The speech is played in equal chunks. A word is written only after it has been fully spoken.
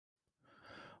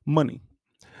Money.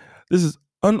 This is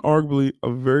unarguably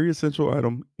a very essential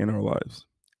item in our lives.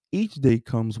 Each day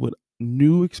comes with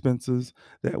new expenses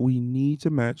that we need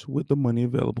to match with the money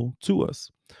available to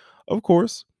us. Of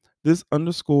course, this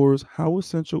underscores how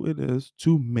essential it is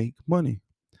to make money.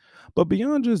 But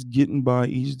beyond just getting by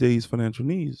each day's financial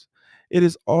needs, it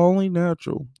is only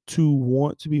natural to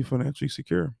want to be financially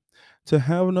secure, to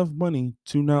have enough money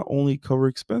to not only cover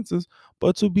expenses,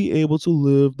 but to be able to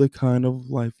live the kind of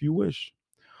life you wish.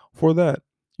 For that,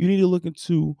 you need to look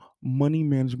into money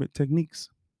management techniques.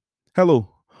 Hello,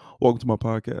 welcome to my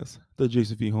podcast, the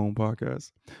Jason V. Home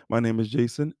Podcast. My name is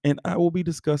Jason, and I will be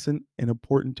discussing an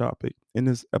important topic in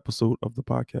this episode of the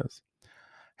podcast.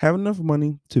 Having enough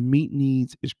money to meet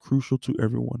needs is crucial to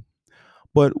everyone.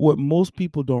 But what most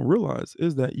people don't realize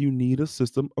is that you need a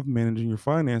system of managing your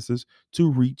finances to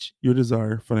reach your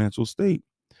desired financial state.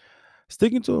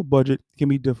 Sticking to a budget can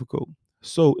be difficult,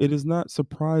 so it is not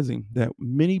surprising that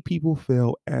many people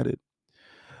fail at it.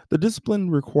 The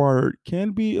discipline required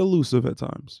can be elusive at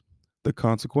times. The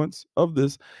consequence of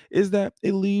this is that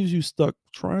it leaves you stuck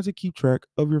trying to keep track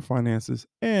of your finances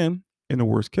and, in the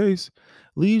worst case,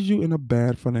 leaves you in a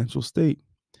bad financial state.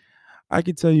 I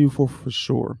can tell you for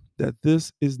sure that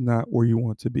this is not where you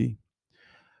want to be.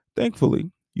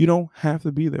 Thankfully, you don't have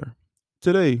to be there.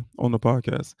 Today on the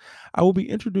podcast, I will be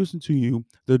introducing to you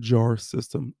the JAR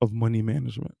system of money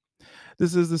management.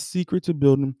 This is the secret to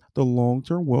building the long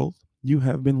term wealth you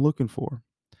have been looking for.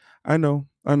 I know,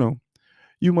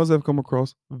 you must have come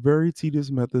across very tedious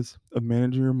methods of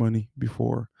managing your money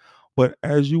before, but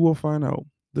as you will find out,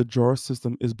 the JAR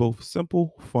system is both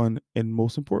simple, fun, and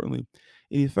most importantly,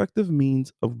 an effective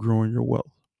means of growing your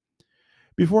wealth.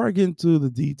 Before I get into the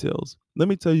details, let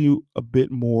me tell you a bit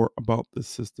more about this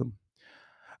system.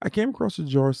 I came across the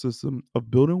JAR system of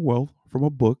building wealth from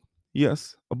a book.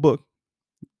 Yes, a book,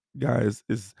 guys,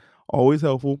 is always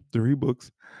helpful to read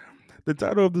books. The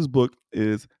title of this book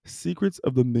is Secrets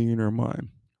of the Millionaire Mind,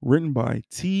 written by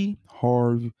T.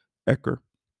 Harv Eker.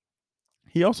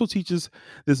 He also teaches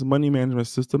this money management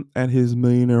system at his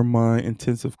Millionaire Mind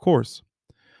intensive course.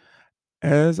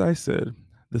 As I said,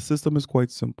 the system is quite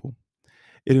simple.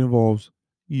 It involves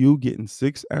you getting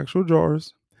six actual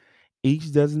jars,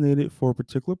 each designated for a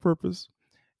particular purpose.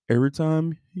 Every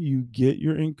time you get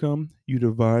your income, you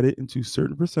divide it into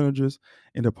certain percentages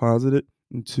and deposit it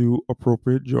into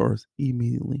appropriate jars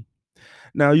immediately.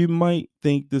 Now, you might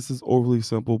think this is overly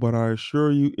simple, but I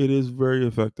assure you it is very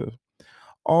effective.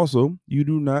 Also, you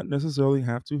do not necessarily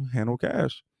have to handle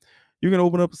cash. You can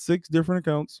open up six different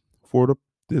accounts for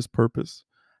this purpose.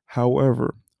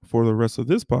 However, for the rest of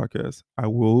this podcast, I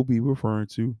will be referring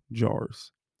to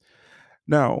jars.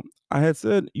 Now, I had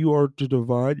said you are to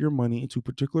divide your money into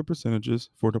particular percentages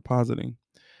for depositing.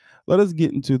 Let us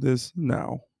get into this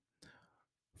now.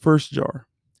 First jar,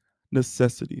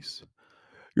 necessities.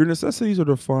 Your necessities are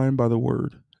defined by the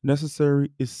word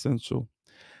necessary, essential,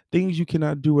 things you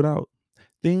cannot do without,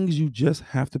 things you just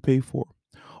have to pay for.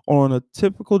 On a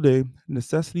typical day,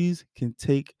 necessities can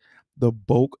take the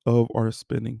bulk of our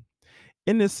spending.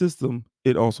 In this system,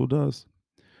 it also does.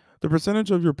 The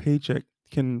percentage of your paycheck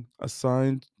can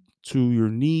assign to your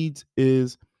needs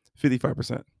is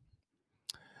 55%.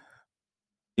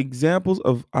 Examples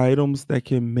of items that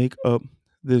can make up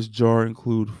this jar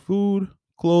include food,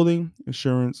 clothing,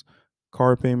 insurance,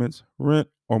 car payments, rent,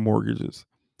 or mortgages.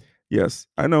 Yes,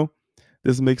 I know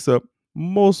this makes up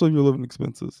most of your living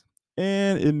expenses,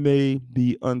 and it may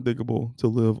be unthinkable to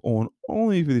live on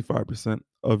only 55%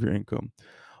 of your income.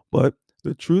 But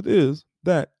the truth is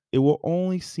that it will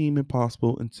only seem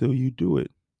impossible until you do it.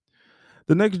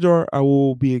 The next jar I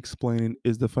will be explaining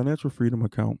is the financial freedom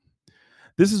account.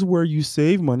 This is where you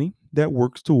save money that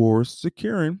works towards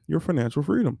securing your financial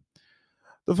freedom.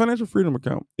 The financial freedom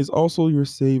account is also your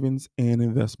savings and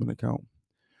investment account.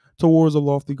 Towards a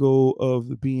lofty goal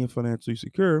of being financially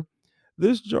secure,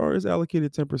 this jar is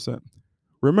allocated 10%.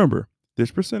 Remember,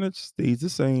 this percentage stays the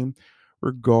same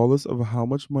regardless of how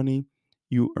much money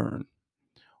you earn.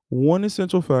 One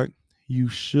essential fact you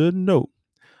should note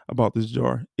about this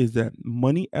jar is that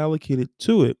money allocated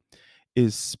to it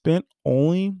is spent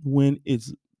only when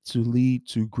it's to lead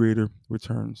to greater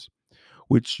returns,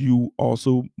 which you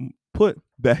also put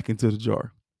back into the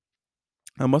jar.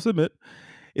 I must admit,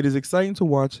 it is exciting to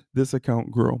watch this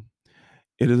account grow.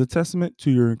 It is a testament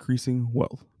to your increasing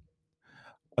wealth.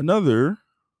 Another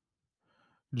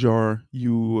jar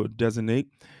you designate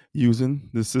using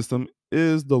this system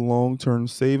is the long term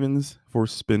savings for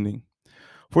spending.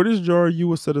 For this jar, you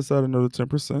will set aside another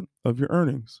 10% of your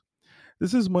earnings.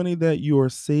 This is money that you are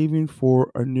saving for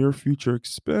a near future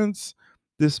expense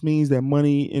This means that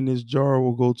money in this jar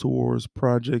will go towards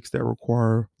projects that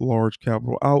require large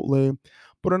capital outlay,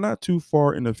 but are not too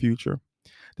far in the future.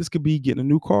 This could be getting a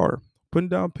new car, putting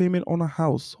down payment on a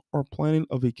house, or planning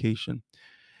a vacation.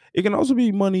 It can also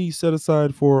be money set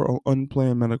aside for an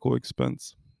unplanned medical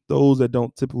expense, those that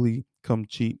don't typically come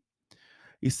cheap.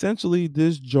 Essentially,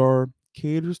 this jar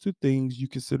caters to things you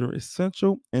consider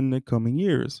essential in the coming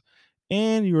years,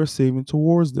 and you are saving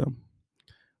towards them.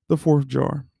 The fourth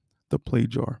jar, the play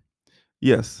jar.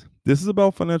 Yes, this is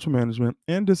about financial management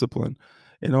and discipline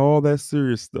and all that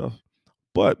serious stuff.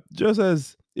 But just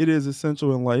as it is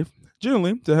essential in life,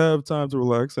 generally, to have time to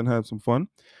relax and have some fun,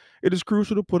 it is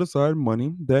crucial to put aside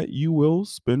money that you will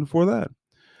spend for that.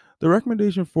 The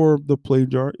recommendation for the play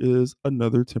jar is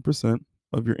another 10%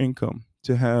 of your income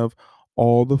to have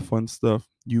all the fun stuff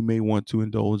you may want to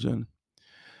indulge in.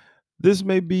 This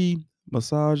may be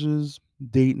massages,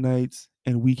 date nights,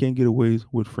 and weekend getaways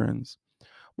with friends.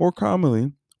 More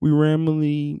commonly, we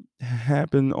randomly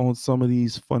happen on some of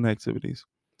these fun activities.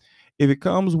 If it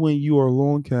comes when you are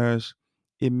low on cash,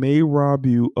 it may rob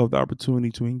you of the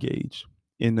opportunity to engage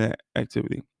in that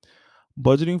activity.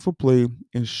 Budgeting for play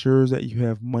ensures that you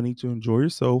have money to enjoy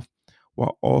yourself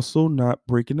while also not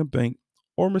breaking the bank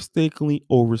or mistakenly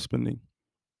overspending.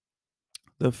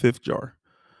 The fifth jar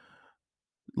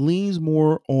leans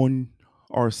more on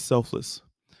our selfless,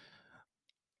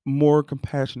 more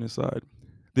compassionate side.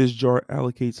 This jar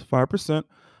allocates 5%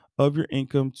 of your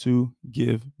income to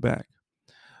give back.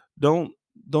 Don't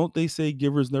don't they say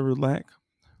givers never lack?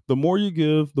 The more you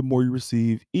give, the more you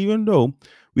receive, even though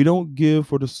we don't give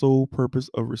for the sole purpose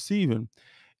of receiving.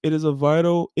 It is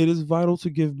vital to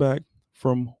give back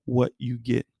from what you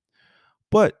get.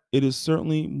 But it is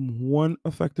certainly one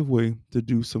effective way to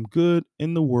do some good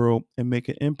in the world and make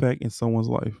an impact in someone's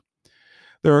life.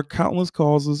 There are countless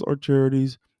causes or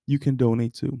charities you can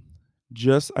donate to.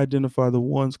 Just identify the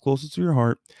ones closest to your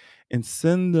heart and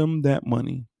send them that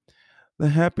money. The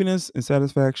happiness and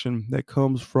satisfaction that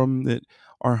comes from it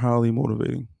are highly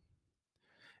motivating.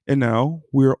 And now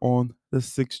we're on the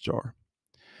sixth jar.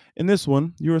 In this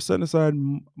one, you are setting aside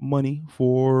money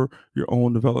for your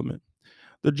own development.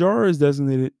 The jar is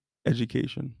designated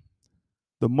education.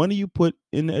 The money you put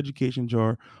in the education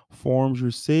jar forms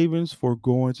your savings for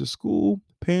going to school,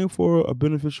 paying for a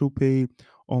beneficial paid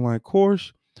online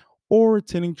course, or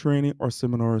attending training or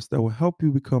seminars that will help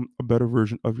you become a better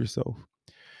version of yourself.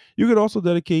 You could also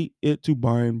dedicate it to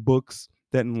buying books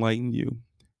that enlighten you.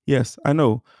 Yes, I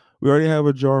know we already have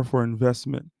a jar for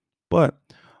investment, but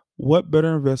what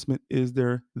better investment is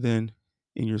there than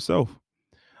in yourself?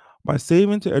 By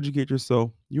saving to educate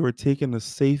yourself, you are taking a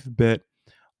safe bet,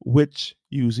 which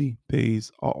usually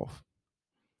pays off.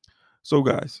 So,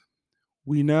 guys,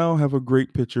 we now have a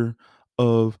great picture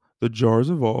of the jars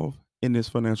involved in this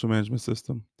financial management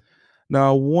system.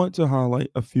 Now, I want to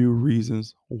highlight a few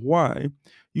reasons why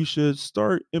you should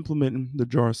start implementing the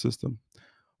jar system.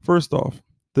 First off,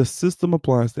 the system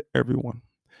applies to everyone.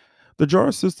 The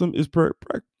jar system is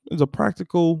a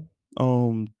practical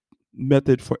um,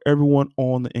 method for everyone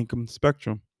on the income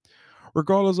spectrum,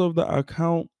 regardless of the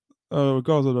account,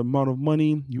 regardless of the amount of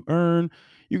money you earn.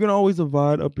 You can always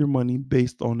divide up your money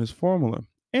based on this formula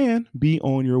and be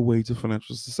on your way to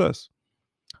financial success.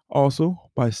 Also,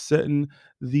 by setting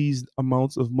these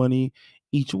amounts of money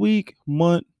each week,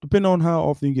 month, depending on how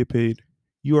often you get paid,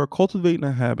 you are cultivating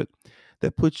a habit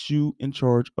that puts you in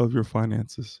charge of your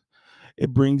finances.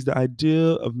 It brings the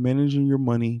idea of managing your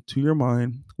money to your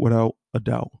mind without a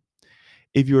doubt.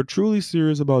 If you're truly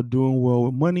serious about doing well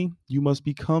with money, you must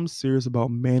become serious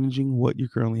about managing what you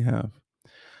currently have.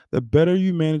 The better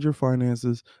you manage your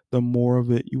finances, the more of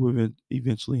it you will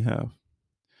eventually have.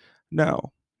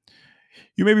 Now,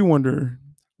 you may be wondering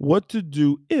what to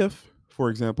do if, for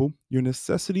example, your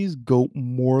necessities go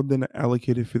more than the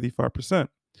allocated 55%.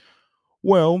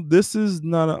 Well, this is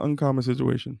not an uncommon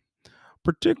situation,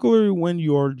 particularly when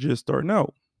you are just starting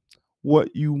out.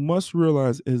 What you must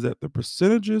realize is that the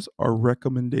percentages are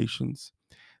recommendations.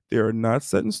 They are not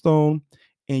set in stone,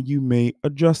 and you may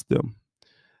adjust them.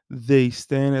 They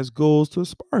stand as goals to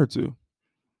aspire to.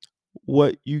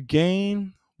 What you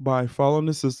gain by following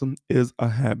the system is a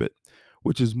habit,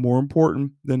 which is more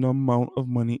important than the amount of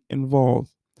money involved.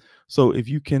 So if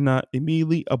you cannot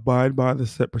immediately abide by the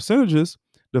set percentages,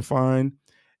 define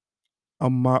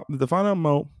define an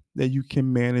amount that you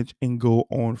can manage and go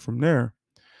on from there.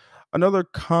 Another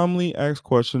commonly asked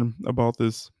question about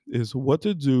this is what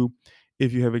to do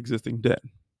if you have existing debt.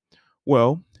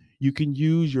 Well, you can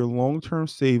use your long term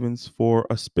savings for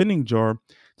a spending jar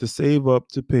to save up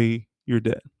to pay your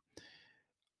debt.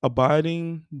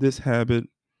 Abiding this habit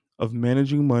of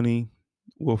managing money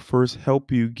will first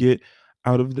help you get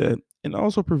out of debt and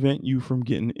also prevent you from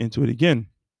getting into it again.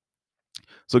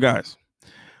 So, guys,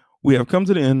 we have come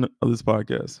to the end of this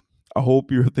podcast. I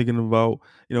hope you're thinking about,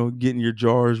 getting your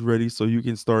jars ready so you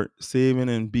can start saving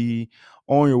and be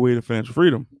on your way to financial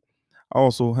freedom. I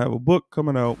also have a book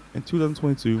coming out in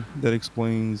 2022 that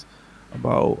explains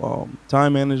about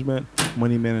time management,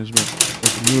 money management, and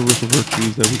some universal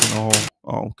virtues that we can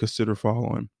all consider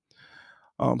following.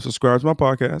 Subscribe to my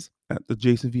podcast at the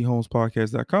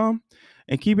jasonvhomespodcast.com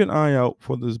and keep an eye out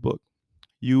for this book.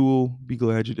 You will be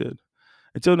glad you did.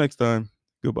 Until next time,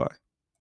 goodbye.